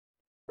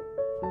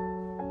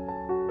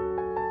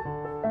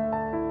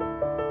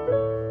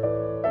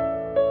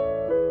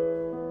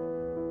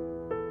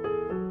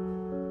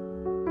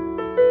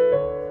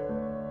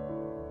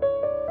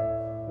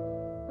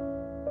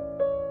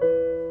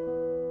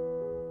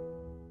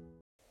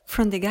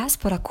From the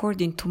Gospel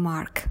according to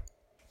Mark.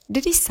 The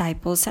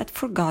disciples had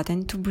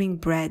forgotten to bring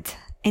bread,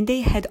 and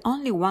they had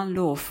only one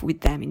loaf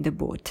with them in the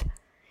boat.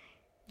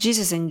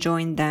 Jesus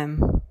enjoined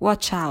them,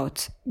 "Watch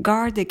out,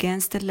 guard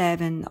against the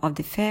leaven of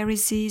the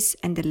Pharisees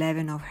and the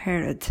leaven of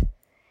Herod."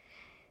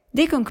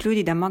 They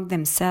concluded among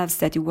themselves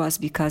that it was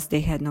because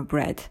they had no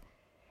bread.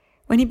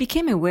 When he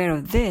became aware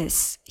of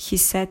this, he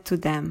said to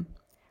them,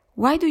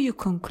 "Why do you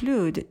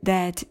conclude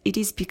that it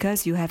is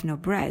because you have no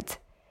bread?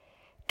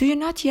 Do you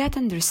not yet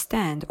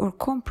understand or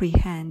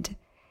comprehend?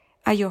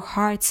 Are your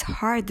hearts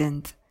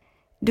hardened?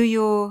 Do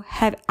you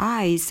have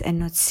eyes and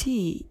not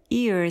see,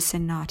 ears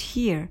and not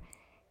hear?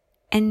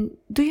 And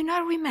do you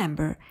not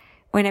remember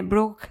when I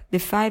broke the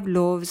 5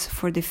 loaves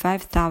for the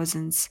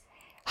 5,000,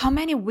 how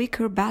many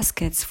wicker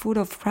baskets full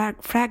of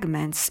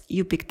fragments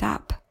you picked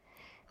up?"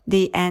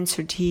 They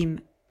answered him,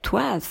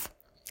 12.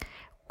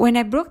 "When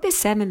I broke the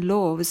 7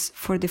 loaves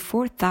for the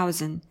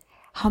 4,000,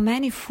 how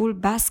many full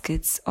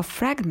baskets of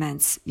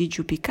fragments did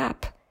you pick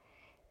up?"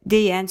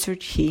 They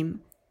answered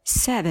him,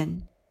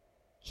 7.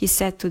 He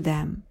said to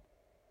them,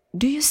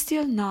 "Do you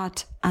still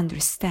not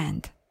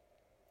understand?"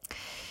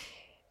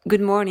 Good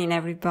morning,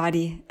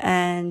 everybody,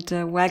 and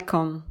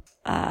welcome.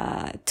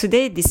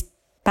 Today, this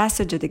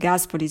passage of the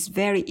Gospel is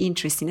very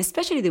interesting,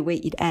 especially the way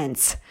it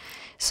ends.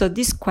 So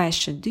this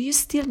question, do you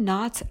still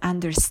not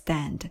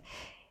understand?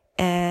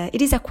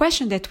 It is a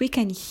question that we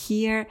can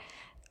hear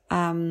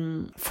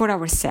for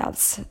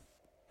ourselves.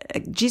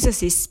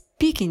 Jesus is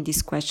speaking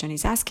this question,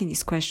 is asking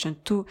this question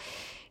to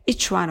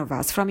each one of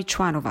us, from each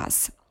one of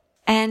us.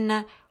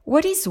 And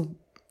what is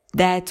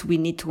that we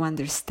need to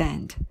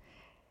understand?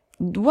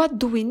 What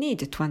do we need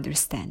to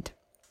understand?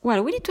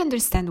 Well, we need to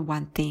understand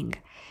one thing,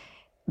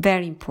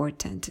 very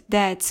important,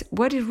 that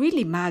what it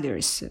really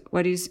matters,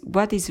 what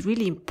is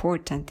really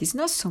important is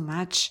not so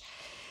much,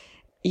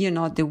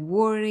 the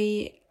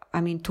worry,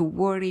 to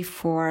worry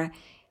for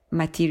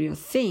material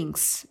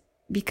things,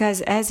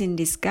 because as in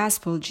this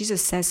gospel,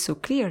 Jesus says so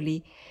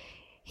clearly,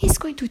 he's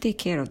going to take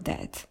care of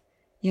that.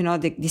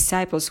 The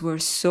disciples were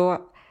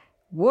so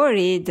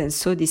worried and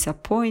so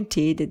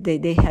disappointed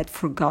that they had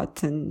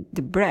forgotten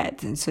the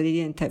bread, and so they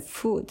didn't have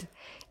food.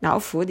 Now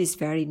food is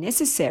very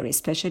necessary,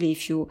 especially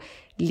if you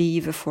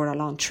leave for a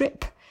long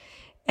trip.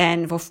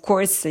 And of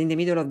course, in the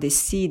middle of the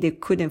sea, they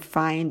couldn't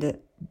find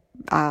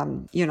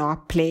a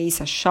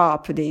place, a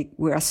shop,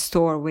 a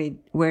store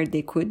where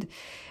they could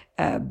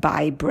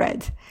buy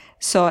bread.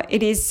 So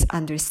it is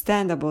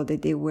understandable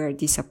that they were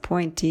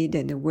disappointed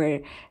and they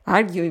were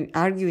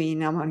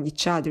arguing among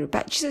each other.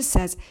 But Jesus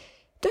says,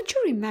 "Don't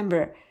you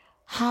remember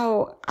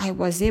how I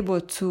was able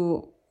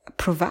to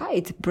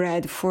provide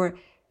bread for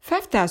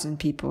 5,000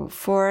 people,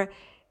 for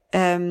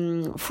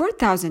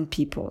 4,000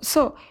 people?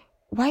 So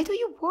why do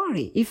you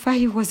worry? If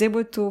I was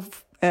able to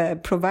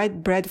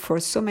provide bread for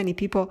so many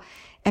people,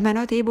 am I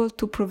not able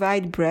to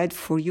provide bread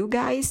for you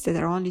guys that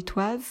are only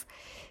 12?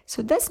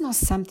 So that's not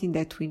something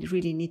that we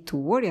really need to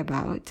worry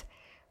about.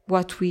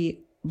 What we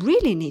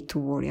really need to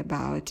worry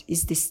about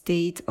is the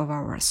state of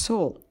our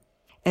soul.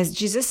 As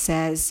Jesus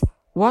says,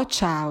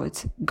 "Watch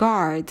out,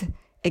 guard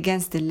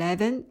against the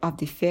leaven of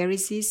the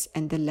Pharisees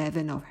and the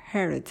leaven of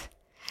Herod."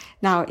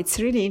 Now, it's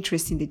really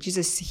interesting that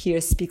Jesus here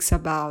speaks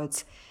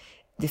about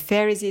the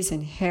Pharisees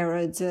and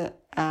Herod,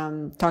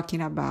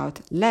 talking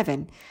about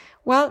leaven.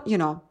 Well,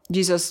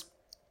 Jesus,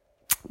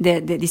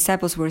 the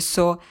disciples were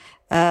so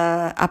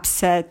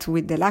upset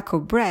with the lack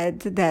of bread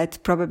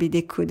that probably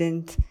they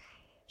couldn't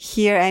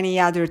hear any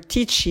other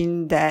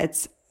teaching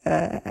that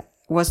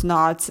was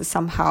not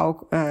somehow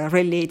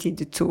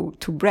related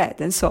to bread.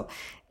 And so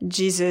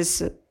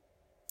Jesus,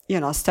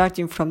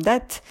 starting from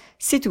that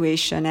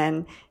situation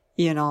and,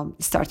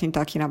 starting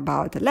talking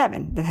about the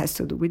leaven that has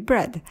to do with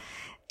bread.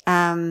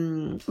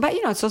 But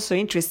it's also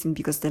interesting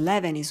because the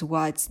leaven is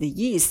the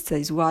yeast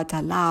is what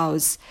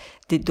allows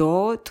the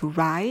dough to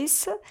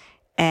rise,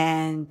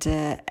 and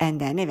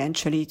then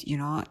eventually,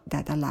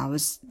 that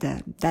allows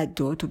that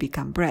dough to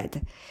become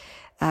bread.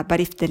 But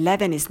if the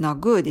leaven is not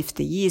good, if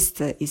the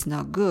yeast is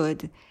not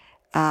good,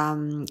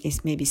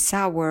 it's maybe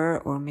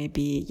sour or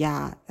maybe,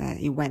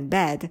 it went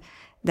bad,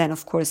 then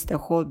of course the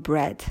whole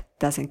bread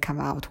doesn't come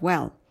out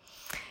well.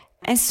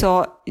 And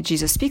so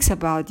Jesus speaks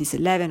about this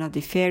leaven of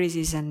the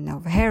Pharisees and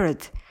of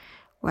Herod.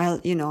 Well,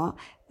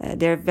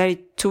 they're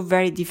two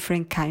very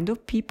different kind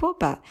of people,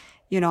 but,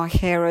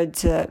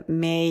 Herod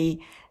may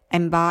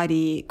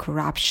embody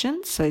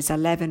corruption. So it's a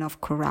leaven of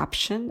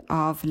corruption,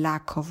 of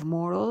lack of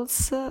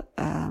morals,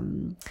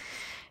 and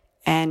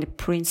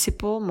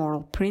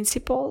moral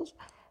principles.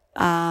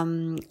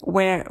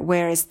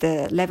 Whereas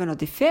the leaven of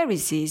the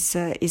Pharisees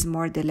is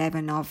more the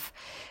leaven of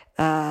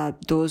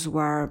those who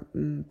are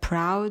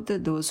proud,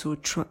 those who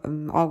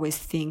always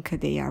think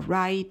they are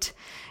right,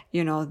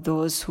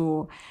 those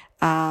who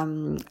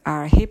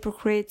are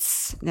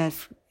hypocrites, that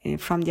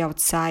from the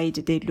outside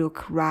they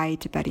look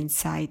right, but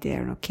inside they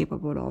are not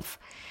capable of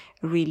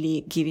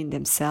really giving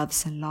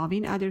themselves and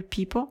loving other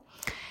people.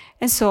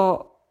 And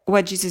so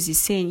what Jesus is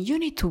saying, you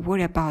need to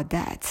worry about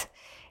that.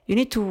 You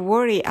need to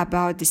worry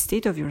about the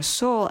state of your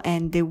soul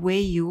and the way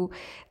you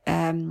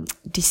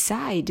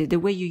decide, the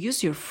way you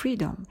use your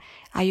freedom.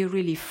 Are you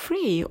really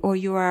free, or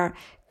you are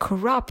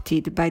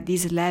corrupted by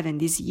this leaven,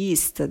 this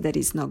yeast that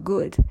is not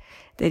good?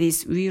 That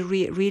is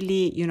really,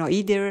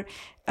 either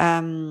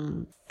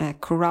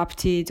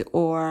corrupted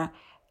or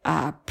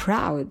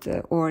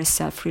proud or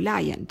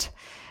self-reliant.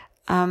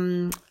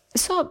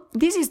 So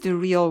this is the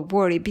real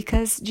worry,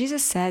 because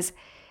Jesus says,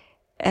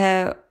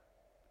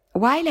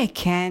 while I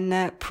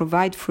can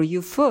provide for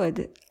you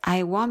food,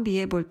 I won't be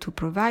able to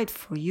provide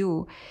for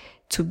you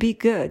to be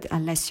good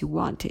unless you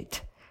want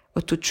it,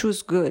 or to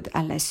choose good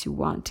unless you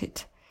want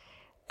it.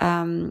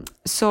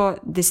 So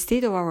the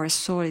state of our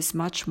soul is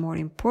much more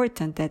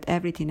important than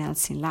everything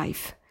else in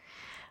life.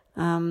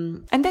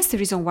 And that's the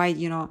reason why,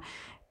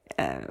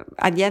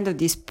 at the end of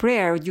this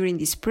prayer, during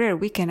this prayer,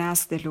 we can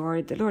ask the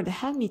Lord,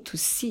 help me to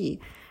see,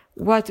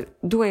 what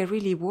do I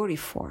really worry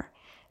for?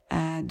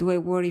 Do I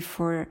worry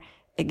for,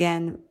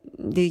 again,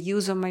 the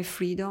use of my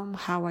freedom,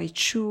 how I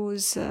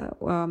choose,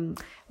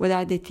 what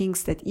are the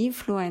things that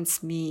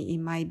influence me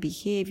in my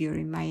behavior,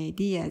 in my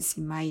ideas,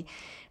 in my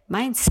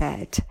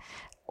mindset?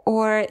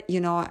 Or,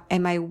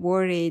 am I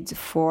worried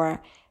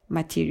for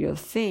material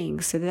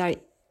things that are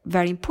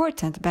very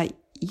important, but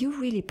you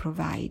really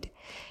provide?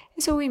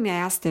 And so we may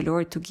ask the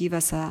Lord to give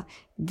us a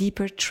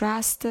deeper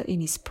trust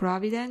in His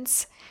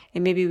providence,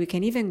 and maybe we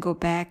can even go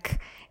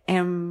back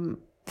and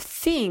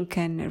think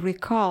and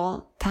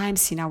recall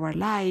times in our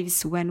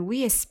lives when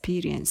we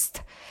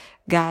experienced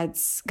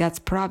God's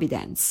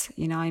providence,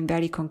 in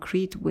very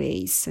concrete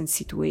ways and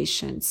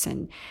situations,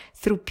 and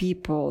through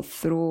people,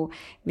 through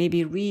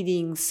maybe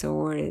readings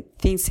or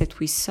things that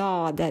we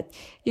saw that,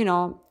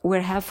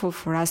 were helpful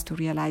for us to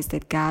realize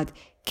that God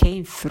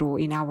came through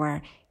in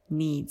our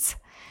needs.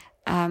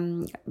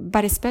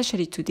 But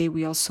especially today,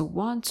 we also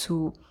want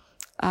to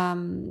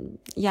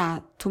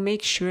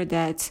make sure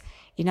that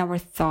in our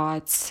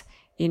thoughts,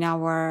 in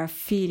our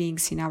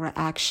feelings, in our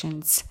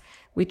actions,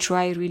 we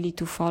try really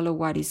to follow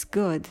what is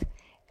good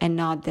and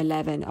not the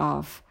leaven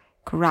of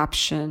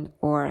corruption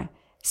or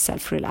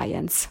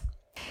self-reliance.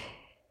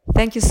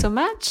 Thank you so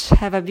much.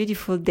 Have a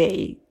beautiful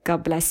day.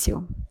 God bless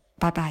you.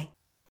 Bye-bye.